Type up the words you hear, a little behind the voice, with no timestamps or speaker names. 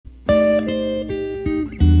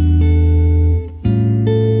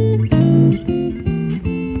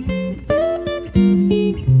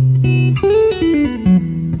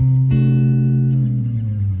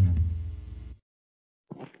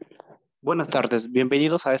tardes,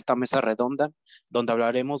 bienvenidos a esta mesa redonda donde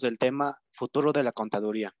hablaremos del tema Futuro de la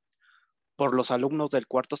Contaduría por los alumnos del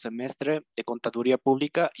cuarto semestre de Contaduría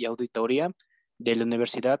Pública y Auditoría de la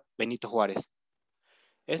Universidad Benito Juárez.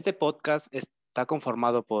 Este podcast está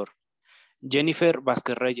conformado por Jennifer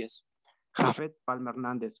Vázquez Reyes, Jafet Palma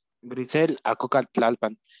Hernández, Grisel Acoca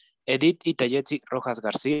Tlalpan, Edith Itayetsi Rojas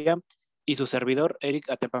García y su servidor Eric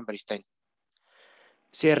Atempan Beristain.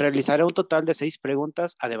 Se realizará un total de 6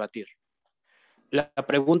 preguntas a debatir. La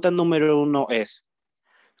pregunta número 1 es,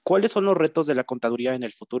 ¿cuáles son los retos de la contaduría en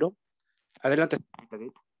el futuro? Adelante.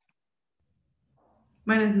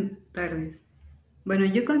 Buenas tardes. Bueno,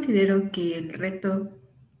 yo considero que el reto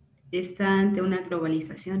está ante una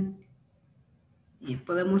globalización y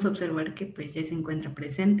podemos observar que pues ya se encuentra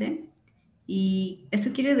presente y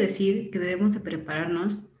eso quiere decir que debemos de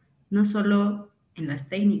prepararnos no solo en las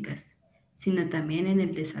técnicas, sino también en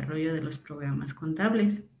el desarrollo de los programas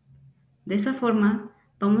contables. De esa forma,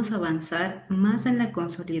 vamos a avanzar más en la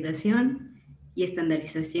consolidación y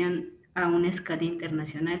estandarización a una escala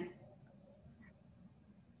internacional.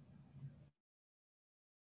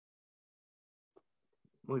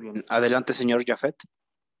 Muy bien. Adelante, señor Jafet.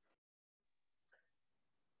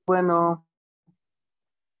 Bueno,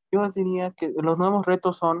 yo diría que los nuevos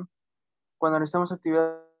retos son cuando realizamos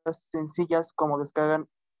actividades sencillas como descargar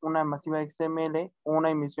una masiva XML o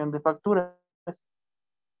una emisión de facturas.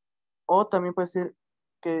 O también puede ser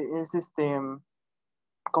que es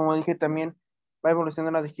como dije también, va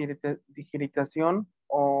evolucionando la digitalización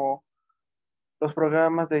o los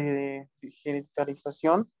programas de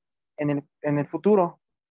digitalización en el futuro.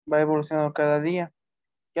 Va evolucionando cada día.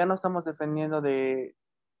 Ya no estamos dependiendo de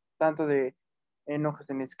tanto de en hojas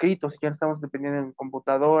en escritos, ya estamos dependiendo en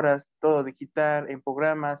computadoras, todo digital, en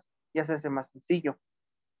programas, ya se hace más sencillo.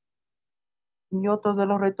 Y otros de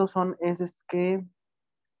los retos es que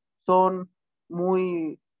son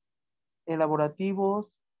muy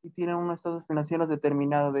elaborativos y tienen un estado financiero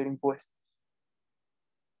determinado del impuesto.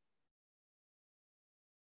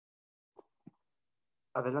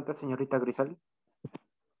 Adelante, señorita Grisel.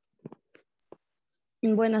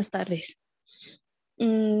 Buenas tardes.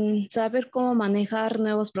 Saber cómo manejar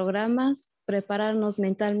nuevos programas, prepararnos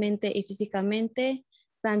mentalmente y físicamente,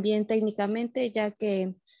 también técnicamente, ya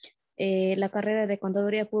que la carrera de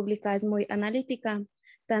Contaduría Pública es muy analítica.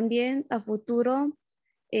 También a futuro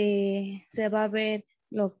se va a ver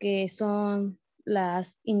lo que son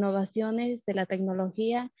las innovaciones de la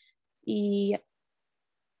tecnología y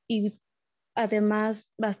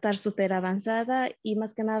además va a estar súper avanzada y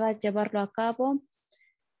más que nada llevarlo a cabo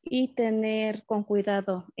y tener con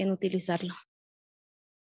cuidado en utilizarlo.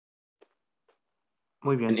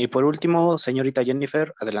 Muy bien. Y por último, señorita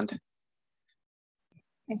Jennifer, adelante.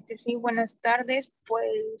 Sí, buenas tardes.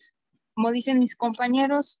 Pues, como dicen mis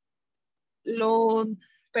compañeros, lo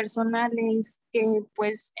personal es que,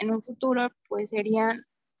 pues, en un futuro, pues, serían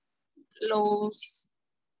los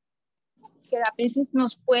que a veces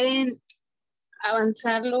nos pueden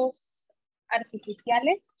avanzar los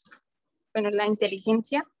artificiales, bueno, la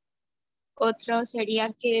inteligencia. Otro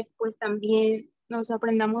sería que, pues, también nos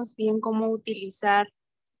aprendamos bien cómo utilizar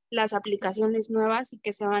las aplicaciones nuevas y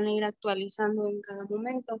que se van a ir actualizando en cada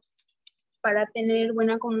momento para tener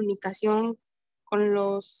buena comunicación con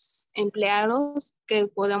los empleados que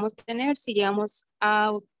podamos tener si llegamos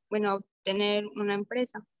a, bueno, obtener una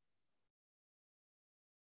empresa.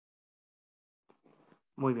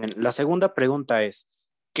 Muy bien. La segunda pregunta es,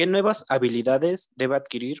 ¿qué nuevas habilidades debe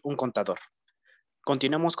adquirir un contador?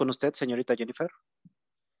 Continuamos con usted, señorita Jennifer.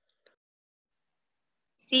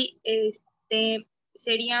 Sí,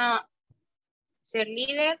 sería ser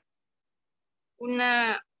líder,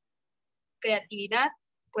 una creatividad,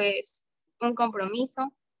 pues un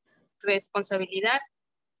compromiso, responsabilidad,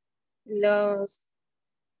 los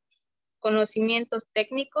conocimientos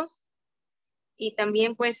técnicos y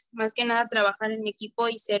también, pues, más que nada trabajar en equipo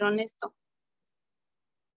y ser honesto.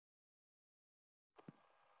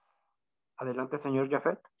 Adelante, señor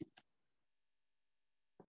Jafet.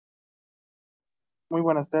 Muy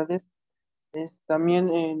buenas tardes. También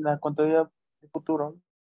en la contaduría de futuro,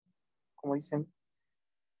 como dicen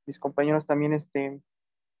mis compañeros, también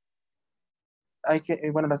hay que,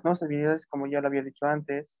 bueno, las nuevas habilidades, como ya lo había dicho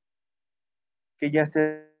antes, que ya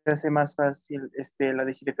se hace más fácil la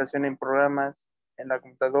digitalización en programas, en la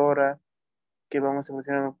computadora, que vamos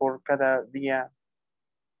evolucionando por cada día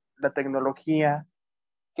la tecnología,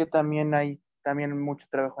 que también hay también mucho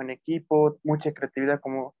trabajo en equipo, mucha creatividad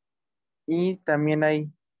y también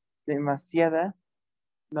hay demasiados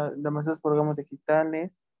programas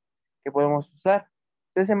digitales que podemos usar.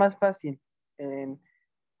 Se hace más fácil en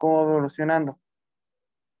cómo va evolucionando.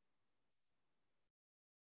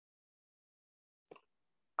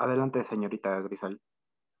 Adelante, señorita Grisal.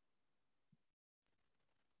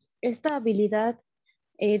 Esta habilidad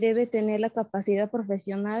debe tener la capacidad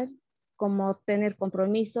profesional como tener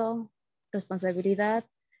compromiso, responsabilidad,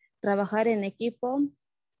 trabajar en equipo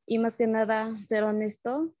y más que nada ser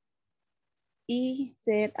honesto y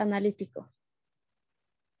ser analítico.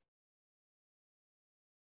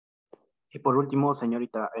 Y por último,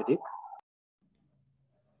 señorita Edith.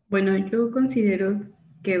 Bueno, yo considero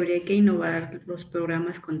que habría que innovar los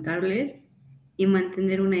programas contables y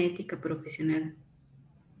mantener una ética profesional.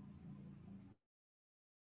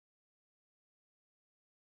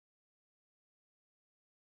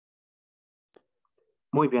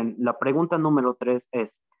 Muy bien, la pregunta número 3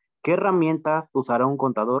 es, ¿qué herramientas usará un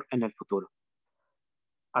contador en el futuro?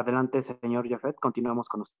 Adelante, señor Jafet, continuamos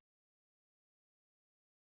con usted.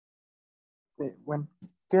 Bueno,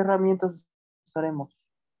 ¿qué herramientas usaremos?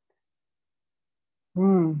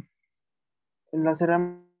 Las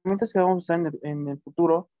herramientas que vamos a usar en el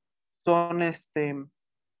futuro son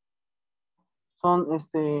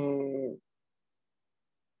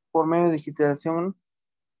por medio de digitalización,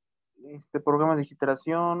 programas de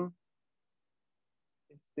digitalización,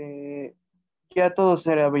 ya todo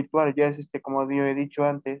será habitual, ya es como yo he dicho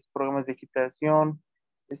antes, programas de digitalización,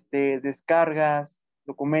 descargas,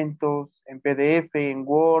 documentos en PDF, en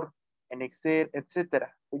Word, en Excel,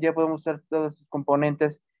 etcétera. Ya podemos usar todos esos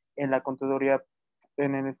componentes en la contaduría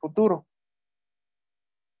en el futuro.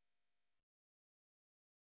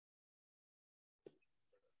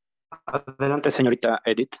 Adelante, señorita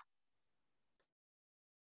Edith.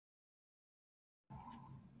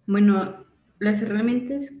 Bueno, las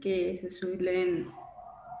herramientas que se suelen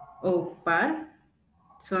ocupar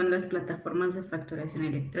son las plataformas de facturación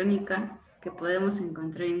electrónica que podemos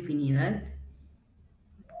encontrar infinidad.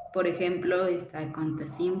 Por ejemplo, está Conta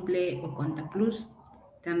Simple o Conta Plus.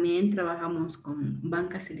 También trabajamos con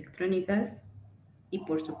bancas electrónicas y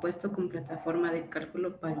por supuesto con plataforma de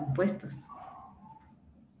cálculo para impuestos.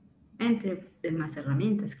 Entre demás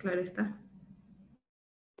herramientas, claro está.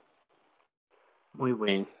 Muy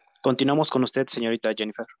bien. Continuamos con usted, señorita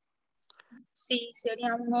Jennifer. Sí,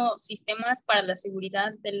 serían unos sistemas para la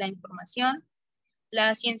seguridad de la información,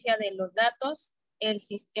 la ciencia de los datos, el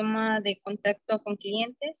sistema de contacto con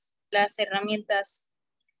clientes, las herramientas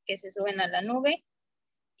que se suben a la nube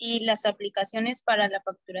y las aplicaciones para la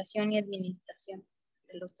facturación y administración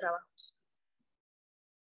de los trabajos.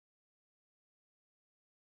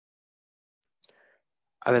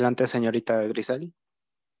 Adelante, señorita Grisel.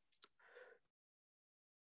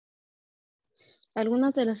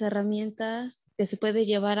 Algunas de las herramientas que se puede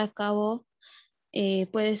llevar a cabo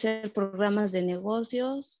puede ser programas de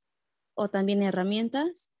negocios o también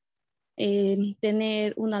herramientas.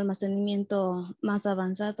 Tener un almacenamiento más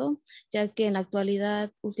avanzado, ya que en la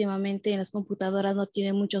actualidad últimamente en las computadoras no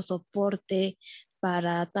tienen mucho soporte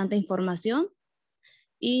para tanta información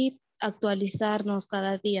y actualizarnos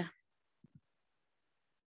cada día.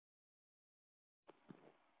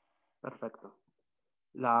 Perfecto.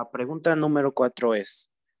 La pregunta número 4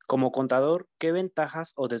 es, como contador, ¿qué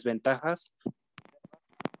ventajas o desventajas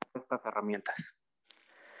de estas herramientas?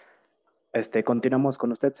 Continuamos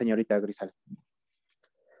con usted, señorita Grisal.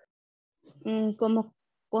 Como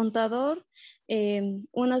contador,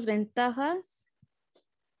 unas ventajas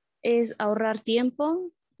es ahorrar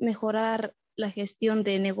tiempo, mejorar la gestión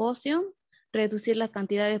de negocio, reducir la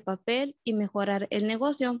cantidad de papel y mejorar el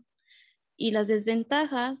negocio. Y las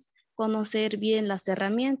desventajas, conocer bien las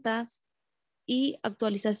herramientas y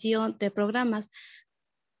actualización de programas.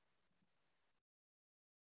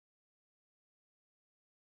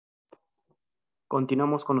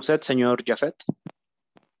 Continuamos con usted, señor Jafet.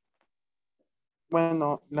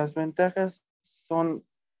 Bueno, las ventajas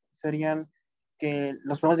serían que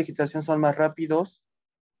los programas de digitalización son más rápidos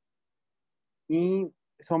y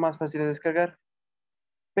son más fáciles de descargar.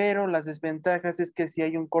 Pero las desventajas es que si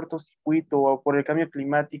hay un cortocircuito o por el cambio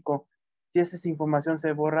climático, si esa información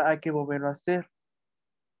se borra, hay que volverlo a hacer.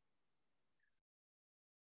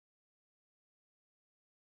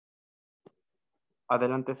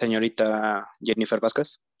 Adelante, señorita Jennifer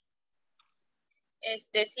Vázquez.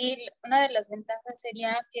 Sí, una de las ventajas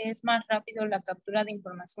sería que es más rápido la captura de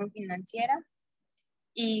información financiera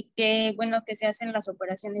y que, bueno, que se hacen las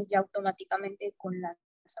operaciones ya automáticamente con las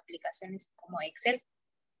aplicaciones como Excel.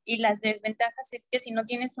 Y las desventajas es que si no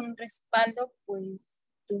tienes un respaldo, pues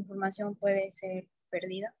tu información puede ser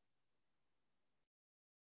perdida.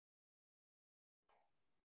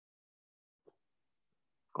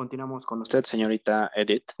 Continuamos con usted, señorita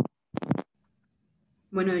Edith.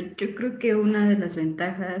 Bueno, yo creo que una de las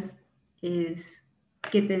ventajas es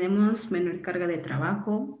que tenemos menor carga de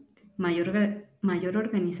trabajo, mayor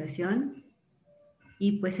organización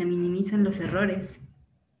y pues se minimizan los errores.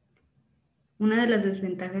 Una de las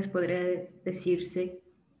desventajas podría decirse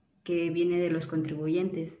que viene de los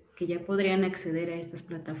contribuyentes, que ya podrían acceder a estas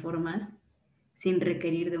plataformas sin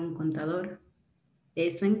requerir de un contador.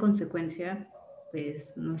 Esto en consecuencia,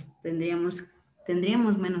 pues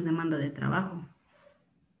tendríamos menos demanda de trabajo.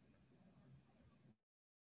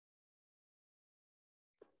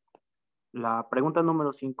 La pregunta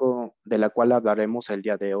número 5 de la cual hablaremos el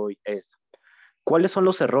día de hoy es, ¿cuáles son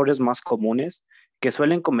los errores más comunes que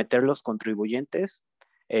suelen cometer los contribuyentes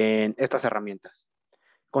en estas herramientas?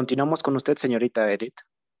 Continuamos con usted, señorita Edith.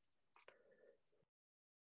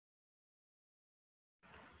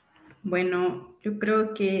 Bueno, yo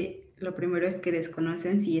creo que lo primero es que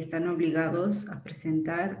desconocen si están obligados a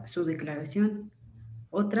presentar su declaración.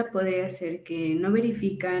 Otra podría ser que no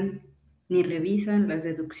verifican ni revisan las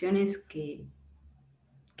deducciones que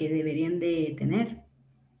deberían de tener.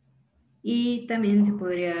 Y también se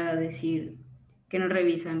podría decir que no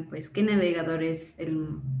revisan pues qué navegador es el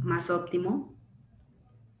más óptimo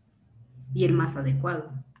y el más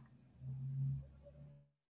adecuado.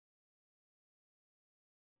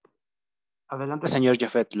 Adelante, señor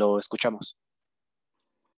Jafet, lo escuchamos.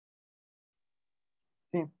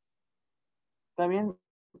 Sí. También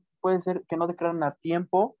puede ser que no declaran a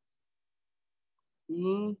tiempo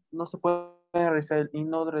y no se puede realizar y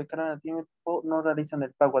no declaran a tiempo, no realizan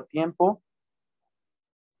el pago a tiempo.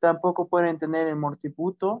 Tampoco pueden tener el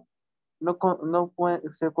mortiputo,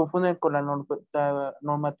 se confunden con la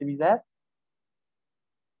normatividad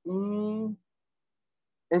y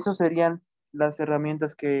esas serían las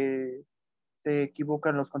herramientas que se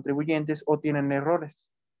equivocan los contribuyentes o tienen errores.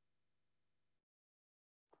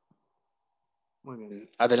 Muy bien.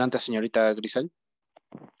 Adelante, señorita Grisel.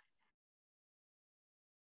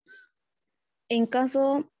 En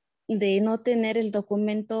caso de no tener el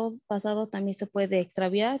documento pasado, también se puede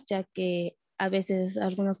extraviar, ya que a veces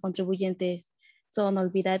algunos contribuyentes son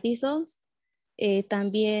olvidadizos.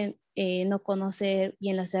 También no conocer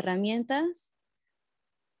bien las herramientas,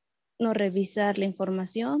 no revisar la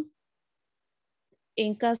información.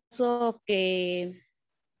 En caso que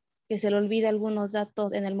se le olvide algunos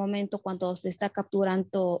datos en el momento cuando se está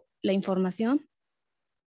capturando la información.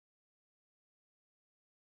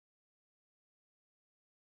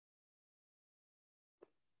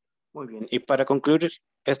 Muy bien. Y para concluir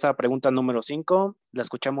esta pregunta número 5, la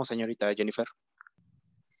escuchamos, señorita Jennifer.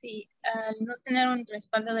 Sí, al no tener un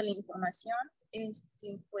respaldo de la información,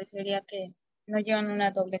 pues sería que no llevan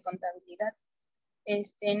una doble contabilidad,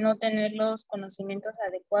 no tener los conocimientos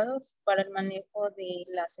adecuados para el manejo de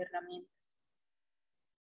las herramientas.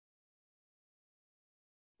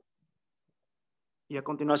 Y a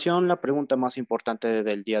continuación, la pregunta más importante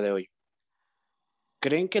del día de hoy.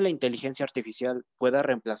 ¿Creen que la inteligencia artificial pueda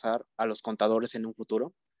reemplazar a los contadores en un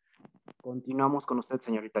futuro? Continuamos con usted,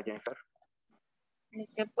 señorita Jennifer.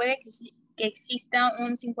 Puede que exista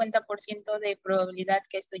un 50% de probabilidad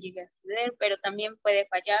que esto llegue a suceder, pero también puede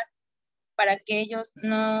fallar para que ellos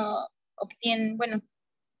no obtienen,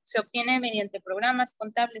 se obtiene mediante programas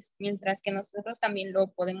contables, mientras que nosotros también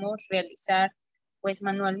lo podemos realizar pues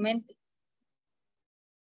manualmente.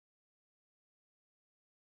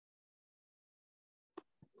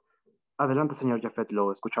 Adelante, señor Jafet,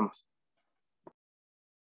 lo escuchamos.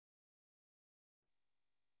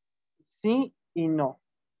 Sí y no.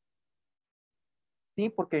 Sí,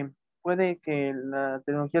 porque puede que la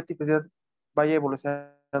tecnología artificial vaya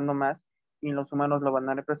evolucionando más y los humanos lo van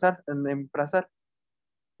a reemplazar.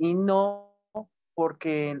 Y no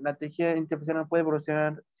porque la tecnología artificial no puede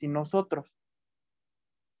evolucionar sin nosotros.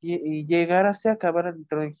 Si llegara a acabar la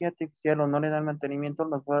tecnología artificial o no le dan mantenimiento,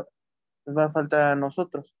 nos va a faltar a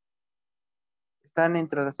nosotros. Están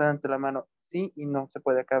entrelazadas entre la mano. Sí y no se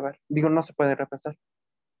puede acabar. Digo, no se puede reemplazar.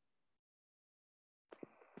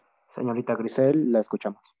 Señorita Grisel, la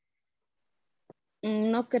escuchamos.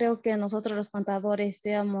 No creo que nosotros los contadores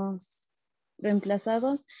seamos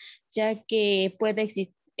reemplazados, ya que puede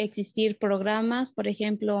existir programas, por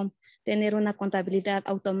ejemplo, tener una contabilidad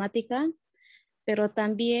automática, pero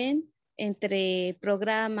también entre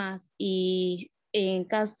programas y en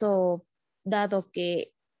caso dado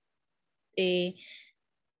que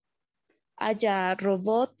haya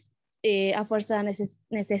robots, a fuerza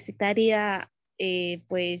necesitaría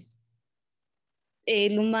pues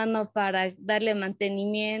el humano para darle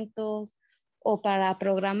mantenimientos o para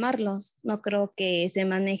programarlos. No creo que se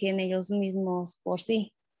manejen ellos mismos por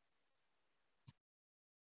sí.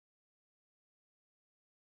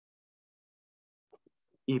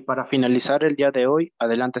 Y para finalizar el día de hoy,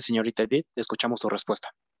 adelante, señorita Edith, escuchamos su respuesta.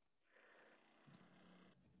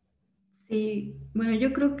 Sí, bueno,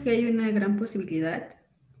 yo creo que hay una gran posibilidad,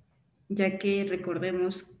 ya que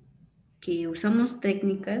recordemos que usamos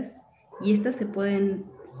técnicas y estas pueden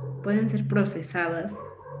ser procesadas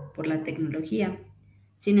por la tecnología.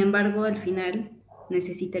 Sin embargo, al final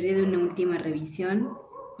necesitaría de una última revisión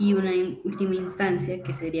y una última instancia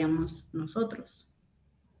que seríamos nosotros.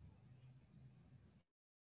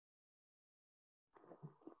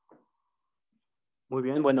 Muy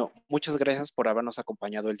bien, bueno, muchas gracias por habernos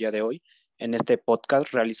acompañado el día de hoy en este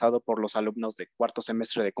podcast realizado por los alumnos de cuarto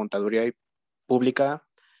semestre de Contaduría Pública.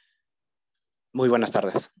 Muy buenas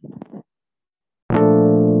tardes.